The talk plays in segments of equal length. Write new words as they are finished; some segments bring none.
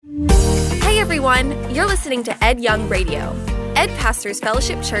everyone. You're listening to Ed Young Radio, Ed Pastors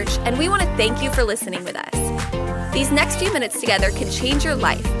Fellowship Church, and we want to thank you for listening with us. These next few minutes together can change your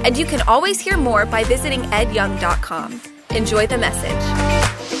life, and you can always hear more by visiting edyoung.com. Enjoy the message.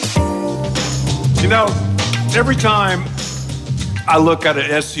 You know, every time I look at an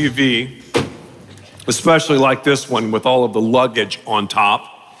SUV, especially like this one with all of the luggage on top,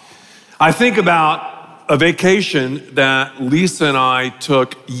 I think about a vacation that Lisa and I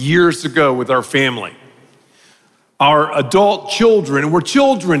took years ago with our family. Our adult children were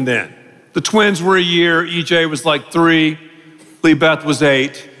children then. The twins were a year, EJ was like 3, Lee Beth was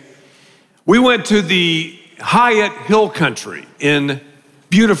 8. We went to the Hyatt Hill Country in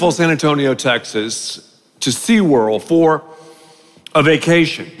beautiful San Antonio, Texas, to SeaWorld for a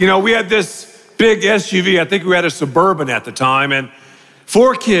vacation. You know, we had this big SUV, I think we had a Suburban at the time, and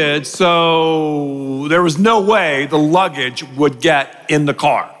 4 kids, so there was no way the luggage would get in the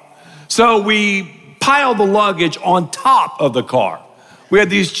car. So we piled the luggage on top of the car. We had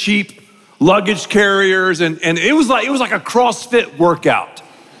these cheap luggage carriers, and it was like a CrossFit workout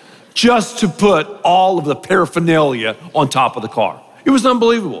just to put all of the paraphernalia on top of the car. It was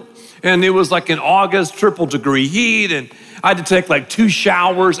unbelievable. And it was like in August, triple degree heat, and I had to take like 2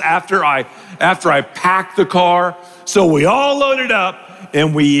 showers after I packed the car. So we all loaded up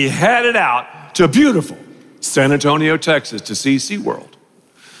and we headed out to beautiful San Antonio, Texas to see SeaWorld.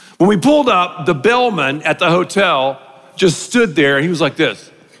 When we pulled up, the bellman at the hotel just stood there and he was like this.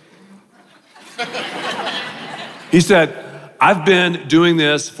 He said, "I've been doing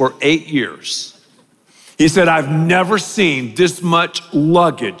this for 8 years. He said, "I've never seen this much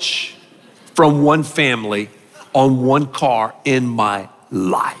luggage from one family on one car in my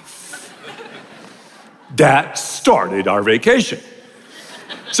life." That started our vacation.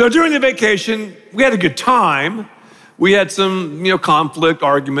 So during the vacation, we had a good time. We had some, conflict,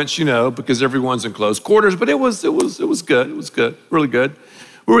 arguments, because everyone's in close quarters, but it was good. It was good, really good.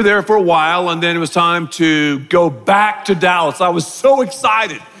 We were there for a while, and then it was time to go back to Dallas. I was so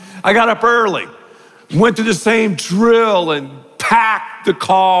excited. I got up early, went to the same drill and packed the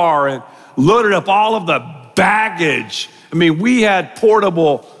car and loaded up all of the baggage. I mean, we had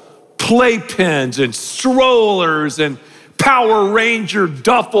portable playpens and strollers and Power Ranger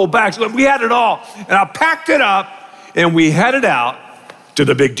duffel bags. We had it all. And I packed it up and we headed out to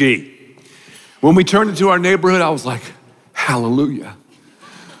the Big D. When we turned into our neighborhood, I was like, hallelujah.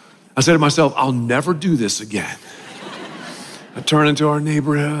 I said to myself, I'll never do this again. I turned into our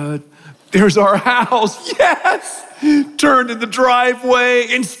neighborhood. There's our house. Yes. Turned in the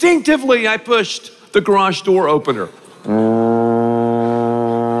driveway. Instinctively, I pushed the garage door opener.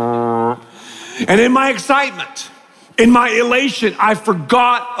 And in my excitement, in my elation, I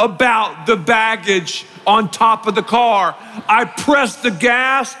forgot about the baggage on top of the car. I pressed the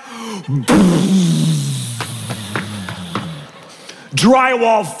gas.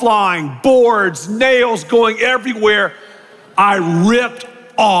 Drywall flying, boards, nails going everywhere. I ripped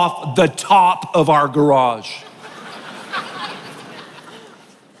off the top of our garage.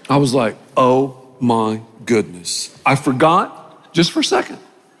 I was like, oh my goodness. I forgot just for a second.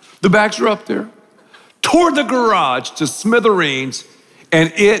 The bags were up there. Tore the garage to smithereens,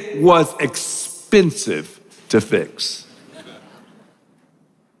 and it was expensive to fix.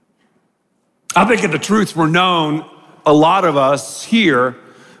 I think if the truth were known, a lot of us here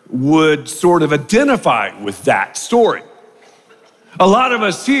would sort of identify with that story. A lot of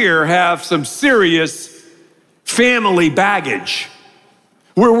us here have some serious family baggage.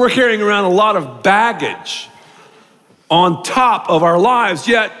 We're carrying around a lot of baggage on top of our lives,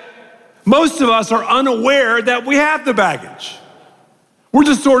 yet most of us are unaware that we have the baggage. We're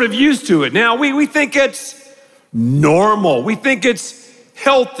just sort of used to it. Now, we think it's normal. We think it's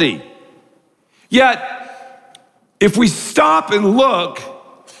healthy. Yet, if we stop and look,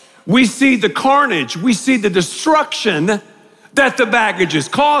 we see the carnage, we see the destruction that the baggage is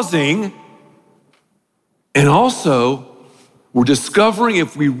causing. And also, we're discovering,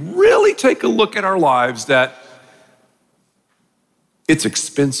 if we really take a look at our lives, that it's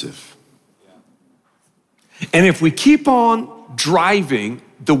expensive. And if we keep on driving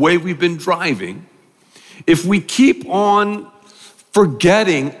the way we've been driving, if we keep on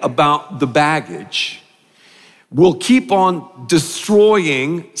forgetting about the baggage, we'll keep on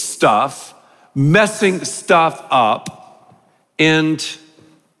destroying stuff, messing stuff up, and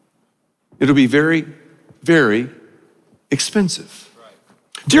it'll be very, very expensive. Right.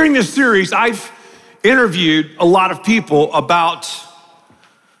 During this series, I've interviewed a lot of people about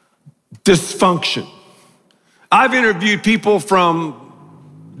dysfunction. I've interviewed people from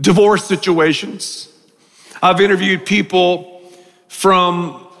divorce situations. I've interviewed people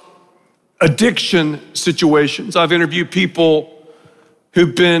from addiction situations. I've interviewed people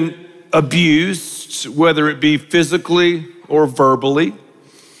who've been abused, whether it be physically or verbally.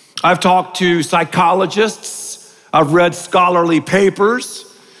 I've talked to psychologists. I've read scholarly papers.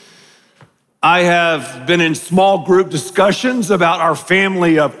 I have been in small group discussions about our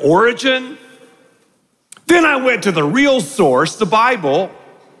family of origin. Then I went to the real source, the Bible.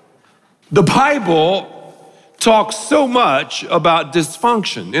 The Bible talks so much about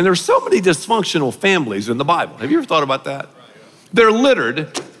dysfunction, and there's so many dysfunctional families in the Bible. Have you ever thought about that? They're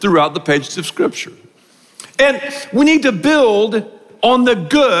littered throughout the pages of Scripture. And we need to build on the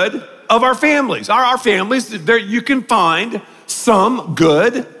good of our families. Our families, there you can find some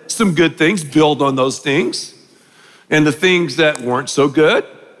good things, build on those things. And the things that weren't so good,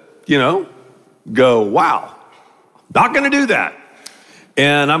 go, wow, not gonna do that.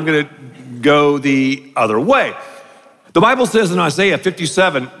 And I'm gonna go the other way. The Bible says in Isaiah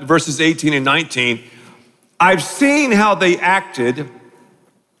 57, verses 18 and 19, I've seen how they acted,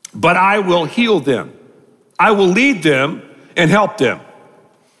 but I will heal them. I will lead them and help them.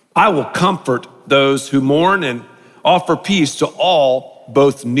 I will comfort those who mourn and offer peace to all,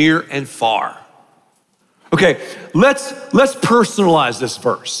 both near and far. Okay, let's personalize this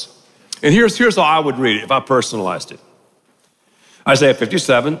verse. And here's how I would read it if I personalized it. Isaiah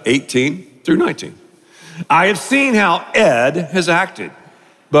 57, 18 through 19. I have seen how Ed has acted,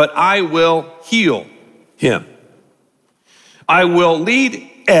 but I will heal him. I will lead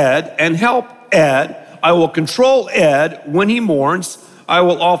Ed and help Ed. I will control Ed when he mourns. I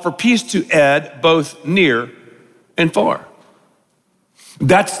will offer peace to Ed, both near and far.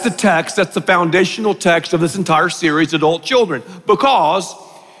 That's the text, that's the foundational text of this entire series, Adult Children, because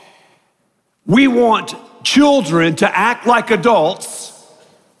we want children to act like adults,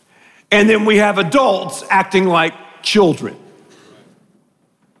 and then we have adults acting like children.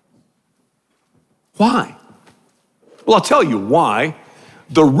 Why? Well, I'll tell you why.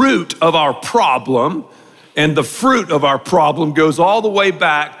 The root of our problem and the fruit of our problem goes all the way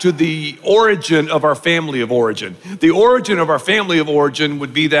back to the origin of our family of origin. The origin of our family of origin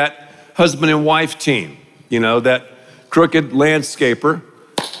would be that husband and wife team, that crooked landscaper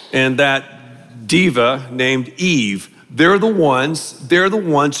and that diva named Eve. They're the ones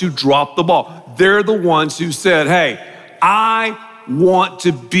who dropped the ball. They're the ones who said, hey, I want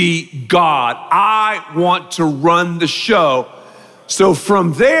to be God. I want to run the show. So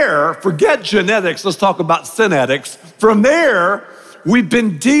from there, forget genetics, let's talk about synetics. From there, we've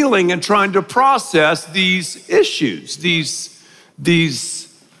been dealing and trying to process these issues, these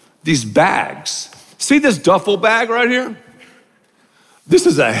bags. See this duffel bag right here? This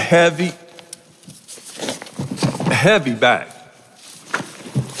is a heavy bag.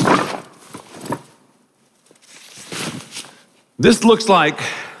 This looks like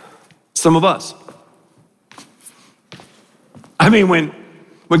some of us. I mean, when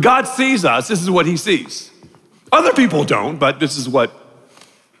God sees us, this is what he sees. Other people don't, but this is what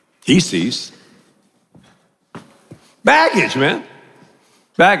he sees. Baggage, man.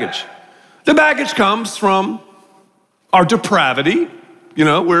 Baggage. The baggage comes from our depravity.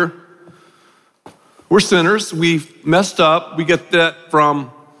 We're sinners. We've messed up. We get that from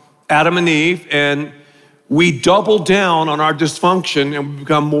Adam and Eve, and we double down on our dysfunction, and we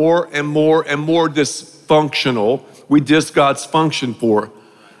become more and more and more dysfunctional. We diss God's function for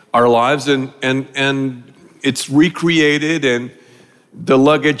our lives, and it's recreated, and the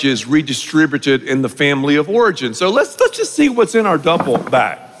luggage is redistributed in the family of origin. So let's just see what's in our duffel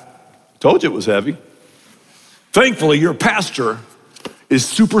bag. Told you it was heavy. Thankfully, your pastor is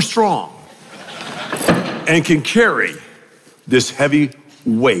super strong and can carry this heavy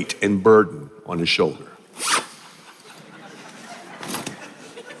weight and burden on his shoulder.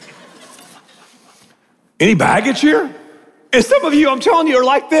 Any baggage here? And some of you, I'm telling you, are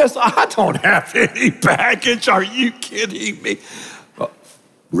like this. I don't have any baggage. Are you kidding me?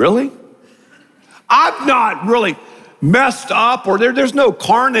 Really? I've not really messed up, or there's no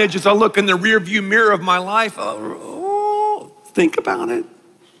carnage as I look in the rearview mirror of my life. Think about it.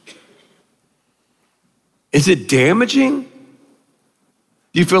 Is it damaging?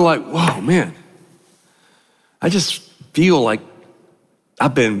 Do you feel like, whoa, man, I just feel like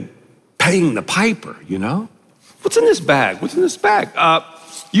I've been paying the piper, What's in this bag? What's in this bag?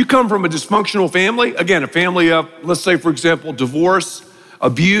 You come from a dysfunctional family. Again, a family of, let's say, for example, divorce,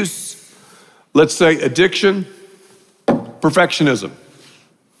 abuse, let's say addiction, perfectionism.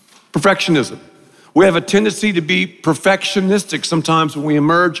 Perfectionism. We have a tendency to be perfectionistic sometimes when we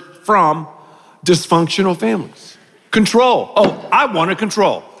emerge from dysfunctional families. Control. Oh, I want to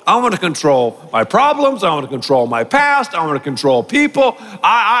control. I want to control my problems. I want to control my past. I want to control people.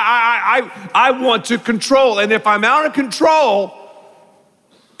 I want to control. And if I'm out of control,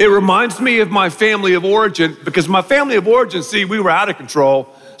 it reminds me of my family of origin, because my family of origin, see, we were out of control.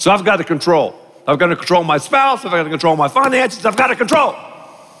 So I've got to control. I've got to control my spouse. I've got to control my finances. I've got to control.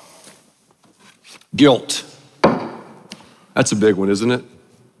 Guilt. That's a big one, isn't it?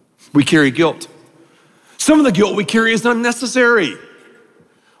 We carry guilt. Some of the guilt we carry is unnecessary.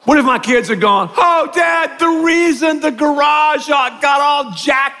 What if my kids are gone, oh, Dad, the reason the garage got all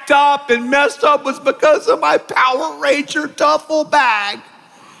jacked up and messed up was because of my Power Ranger duffel bag.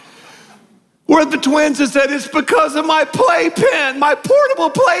 Or the twins have said, it's because of my playpen, my portable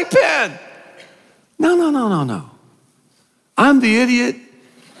playpen. No. I'm the idiot.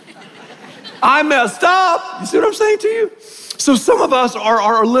 I messed up. You see what I'm saying to you? So some of us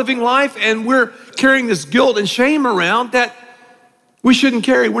are living life and we're carrying this guilt and shame around that we shouldn't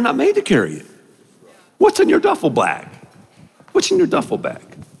carry. We're not made to carry it. What's in your duffel bag? What's in your duffel bag?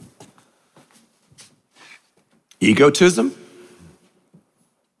 Egotism.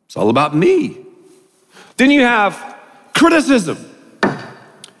 It's all about me. Then you have criticism.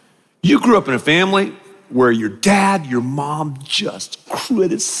 You grew up in a family where your dad, your mom just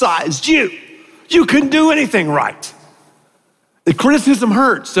criticized you. You couldn't do anything right. The criticism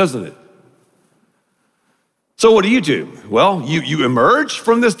hurts, doesn't it? So what do? Well, you emerge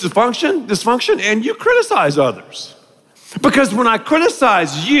from this dysfunction and you criticize others. Because when I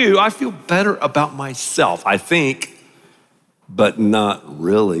criticize you, I feel better about myself, I think, but not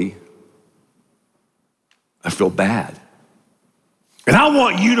really. I feel bad. And I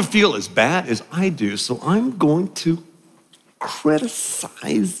want you to feel as bad as I do, so I'm going to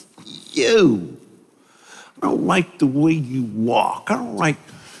criticize you. I don't like the way you walk. I don't like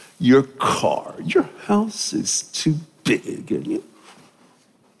your car. Your house is too big. And you...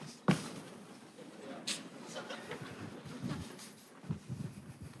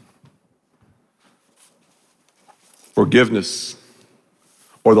 Forgiveness,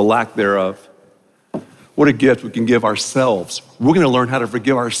 or the lack thereof. What a gift we can give ourselves. We're going to learn how to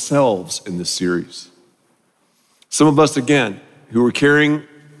forgive ourselves in this series. Some of us, again, who are carrying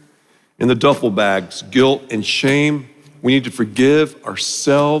in the duffel bags guilt and shame, we need to forgive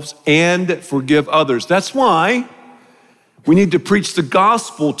ourselves and forgive others. That's why we need to preach the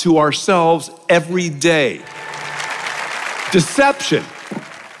gospel to ourselves every day. Deception.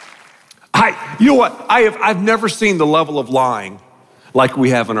 You know what? I've never seen the level of lying like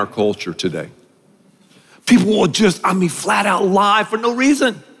we have in our culture today. People will just, flat out lie for no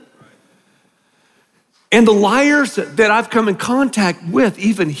reason. And the liars that I've come in contact with,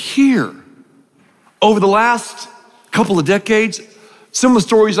 even here, over the last couple of decades, some of the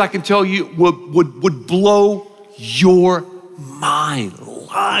stories I can tell you would blow your mind.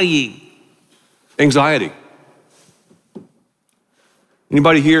 Lying. Anxiety.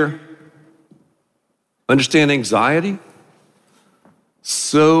 Anybody here understand anxiety?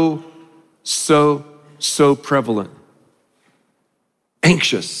 So prevalent.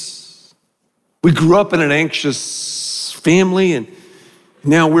 Anxious. We grew up in an anxious family and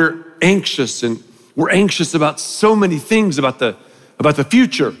now we're anxious, and we're anxious about so many things, about the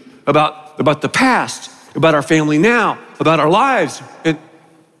future, about the past, about our family now, about our lives. And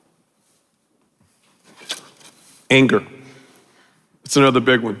anger. It's another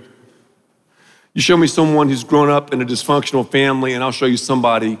big one. You show me someone who's grown up in a dysfunctional family, and I'll show you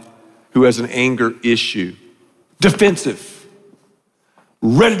somebody who has an anger issue. Defensive,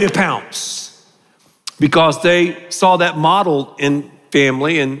 ready to pounce, because they saw that modeled in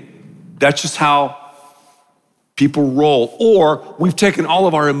family, and that's just how people roll. Or we've taken all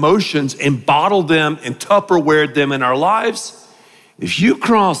of our emotions and bottled them and Tupperwared them in our lives. If you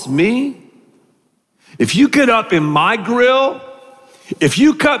cross me, if you get up in my grill, if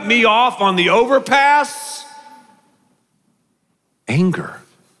you cut me off on the overpass, anger.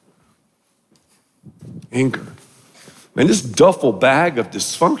 Man, this duffel bag of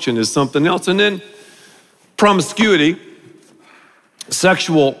dysfunction is something else. And then promiscuity,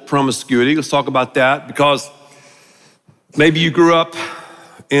 sexual promiscuity. Let's talk about that, because maybe you grew up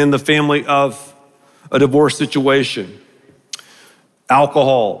in the family of a divorce situation.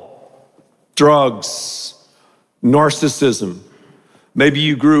 Alcohol, drugs, narcissism. Maybe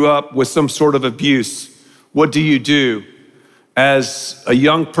you grew up with some sort of abuse. What do you do? As a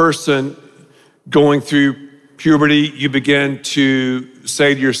young person going through puberty, you begin to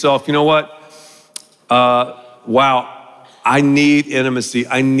say to yourself, you know what? Wow, I need intimacy.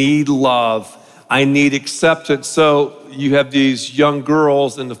 I need love. I need acceptance. So you have these young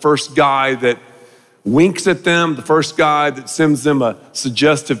girls, and the first guy that winks at them. The first guy that sends them a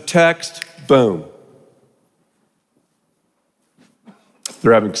suggestive text, boom.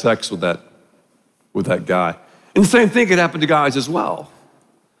 They're having sex with that guy. And the same thing could happen to guys as well.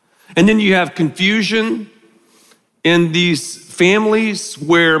 And then you have confusion in these families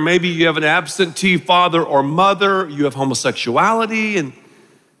where maybe you have an absentee father or mother, you have homosexuality and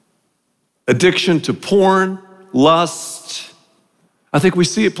addiction to porn, lust. I think we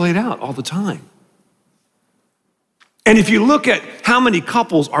see it played out all the time. And if you look at how many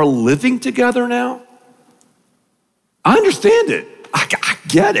couples are living together now, I understand it. I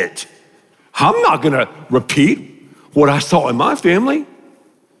get it. I'm not gonna repeat what I saw in my family.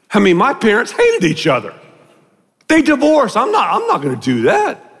 I mean, my parents hated each other. They divorced. I'm not gonna do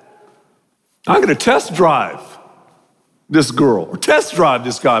that. I'm gonna test drive this girl or test drive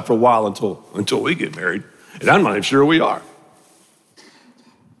this guy for a while until we get married. And I'm not even sure we are.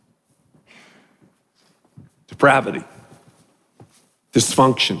 Depravity,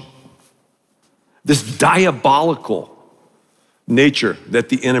 dysfunction, this diabolical nature that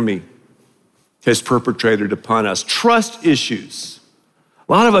the enemy has perpetrated upon us. Trust issues.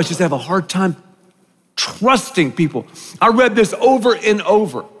 A lot of us just have a hard time trusting people. I read this over and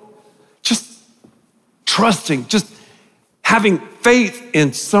over. Just trusting, just having faith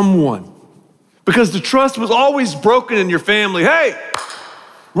in someone. Because the trust was always broken in your family. Hey,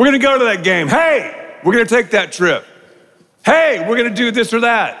 we're gonna go to that game. Hey, we're gonna take that trip. Hey, we're gonna do this or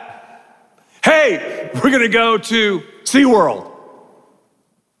that. Hey, we're gonna go to SeaWorld.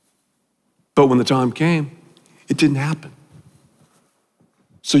 But when the time came, it didn't happen.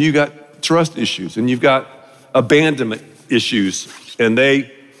 So you got trust issues and you've got abandonment issues, and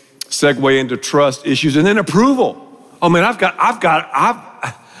they segue into trust issues, and then approval. Oh man,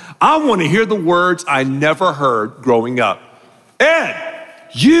 I want to hear the words I never heard growing up. Ed,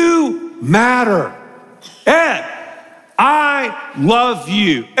 you matter. Ed, I love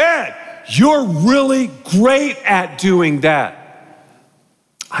you. Ed, you're really great at doing that.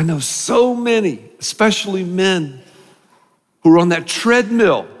 I know so many, especially men, who are on that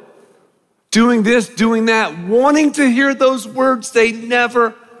treadmill, doing this, doing that, wanting to hear those words they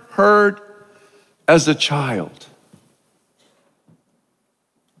never heard as a child.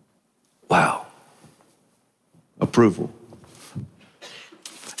 Wow. Approval.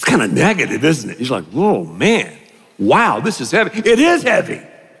 It's kind of negative, isn't it? You're like, whoa, man, wow, this is heavy. It is heavy.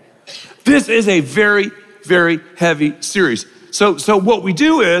 This is a very, very heavy series. So what we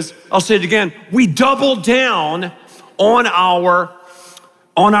do is, I'll say it again, we double down on our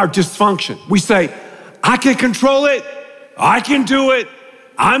dysfunction. We say, I can control it, I can do it,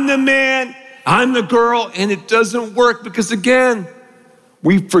 I'm the man, I'm the girl, and it doesn't work because again,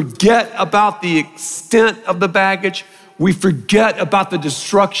 we forget about the extent of the baggage, we forget about the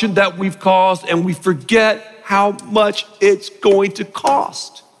destruction that we've caused, and we forget how much it's going to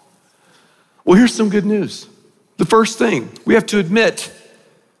cost. Well, here's some good news. The first thing, we have to admit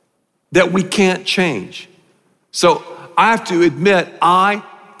that we can't change. So I have to admit I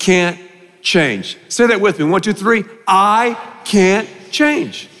can't change. Say that with me, 1, 2, 3. I can't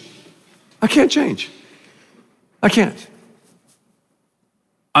change. I can't change. I can't.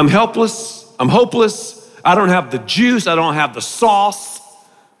 I'm helpless, I'm hopeless. I don't have the juice, I don't have the sauce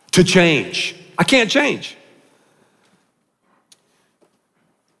to change. I can't change.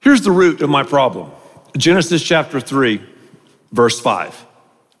 Here's the root of my problem. Genesis chapter 3, verse 5.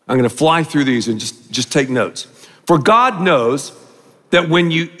 I'm gonna fly through these and just take notes. For God knows that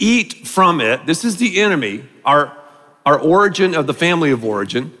when you eat from it, this is the enemy, our origin of the family of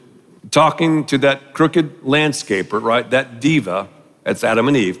origin, talking to that crooked landscaper, right? That diva, that's Adam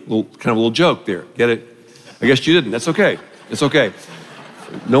and Eve. Kind of a little joke there, get it? I guess you didn't, that's okay. It's okay.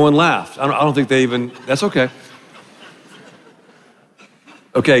 No one laughed. I don't think they even, that's okay.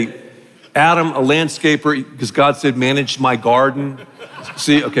 Okay. Adam, a landscaper, because God said, manage my garden.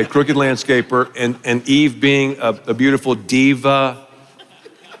 See, okay, crooked landscaper, and Eve being a beautiful diva.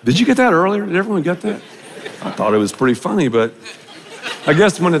 Did you get that earlier? Did everyone get that? I thought it was pretty funny, but I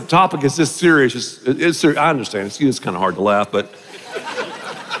guess when the topic is this serious, it's serious. I understand, it's kind of hard to laugh, but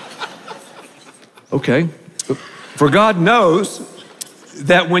okay. For God knows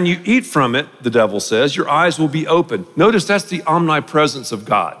that when you eat from it, the devil says, your eyes will be open. Notice that's the omnipresence of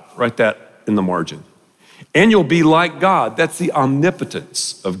God. Write that in the margin. And you'll be like God. That's the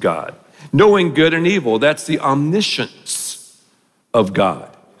omnipotence of God. Knowing good and evil, that's the omniscience of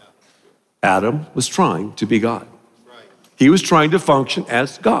God. Adam was trying to be God. He was trying to function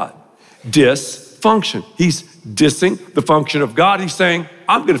as God. Dysfunction. He's dissing the function of God. He's saying,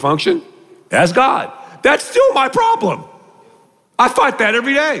 I'm gonna function as God. That's still my problem. I fight that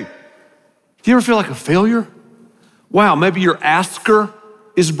every day. Do you ever feel like a failure? Wow, maybe your asker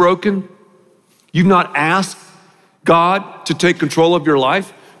is broken. You've not asked God to take control of your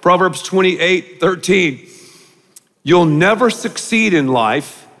life. Proverbs 28:13. You'll never succeed in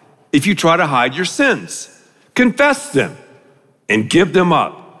life if you try to hide your sins. Confess them and give them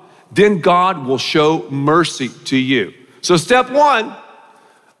up. Then God will show mercy to you. So step one,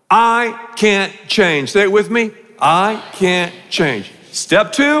 I can't change. Say it with me. I can't change.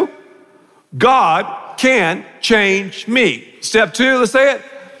 Step two, God can change me. Step two, let's say it.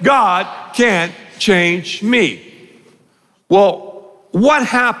 God can change me. Well, what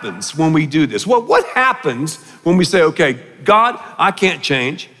happens when we do this? What happens when we say, okay, God, I can't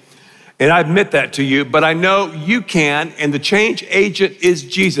change, and I admit that to you, but I know you can, and the change agent is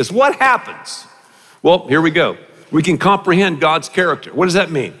Jesus. What happens? Well, here we go. We can comprehend God's character. What does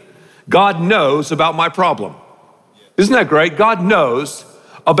that mean? God knows about my problem. Isn't that great? God knows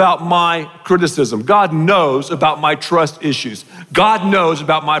about my criticism. God knows about my trust issues. God knows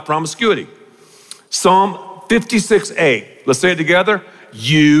about my promiscuity. Psalm 56:8. Let's say it together.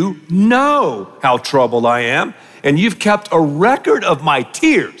 You know how troubled I am, and you've kept a record of my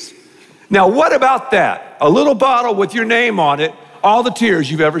tears. Now, what about that? A little bottle with your name on it, all the tears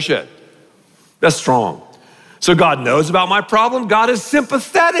you've ever shed. That's strong. So God knows about my problem. God is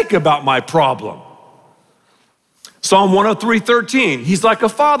sympathetic about my problem. Psalm 103:13. He's like a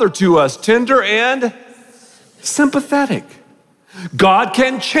father to us, tender and sympathetic. God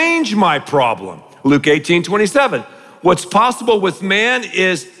can change my problem. Luke 18:27. What's possible with man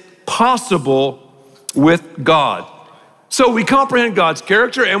is possible with God. So we comprehend God's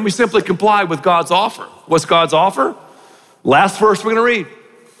character and we simply comply with God's offer. What's God's offer? Last verse we're gonna read.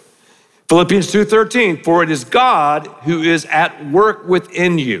 Philippians 2:13. For it is God who is at work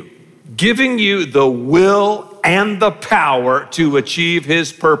within you, giving you the will and the power to achieve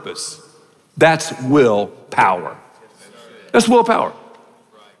his purpose. That's willpower. That's willpower.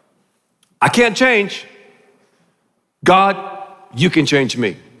 I can't change. God, you can change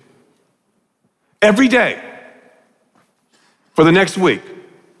me. Every day for the next week,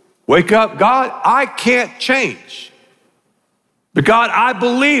 wake up, God, I can't change. But God, I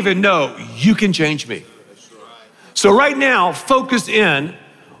believe and know you can change me. So right now, focus in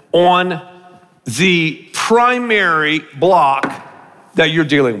on the primary block that you're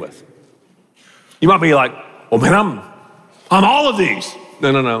dealing with. You might be like, well, man, I'm all of these.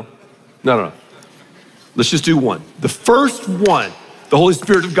 No. Let's just do one. The first one, the Holy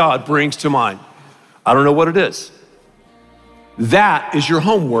Spirit of God brings to mind. I don't know what it is. That is your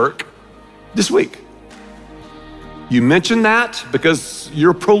homework this week. You mention that because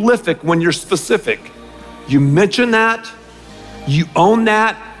you're prolific when you're specific. You mention that, you own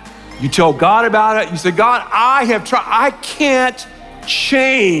that, you tell God about it. You say, God, I have tried, I can't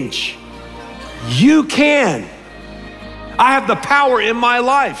change. You can. I have the power in my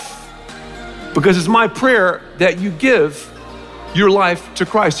life. Because it's my prayer that you give your life to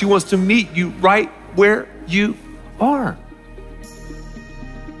Christ. He wants to meet you right where you are.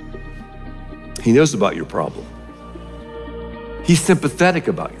 He knows about your problem. He's sympathetic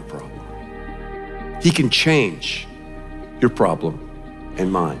about your problem. He can change your problem and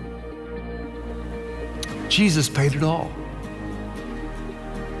mine. Jesus paid it all.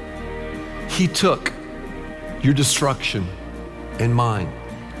 He took your destruction and mine.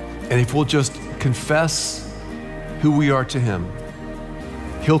 And if we'll just confess who we are to him,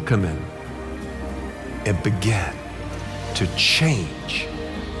 he'll come in and begin to change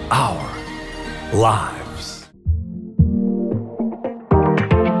our lives.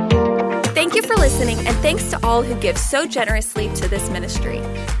 Thank you for listening, and thanks to all who give so generously to this ministry.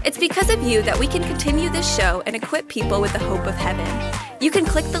 It's because of you that we can continue this show and equip people with the hope of heaven. You can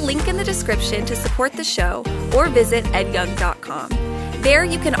click the link in the description to support the show or visit edyoung.com. There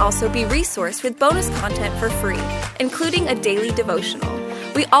you can also be resourced with bonus content for free, including a daily devotional.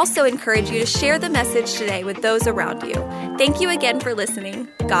 We also encourage you to share the message today with those around you. Thank you again for listening.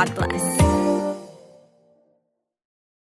 God bless.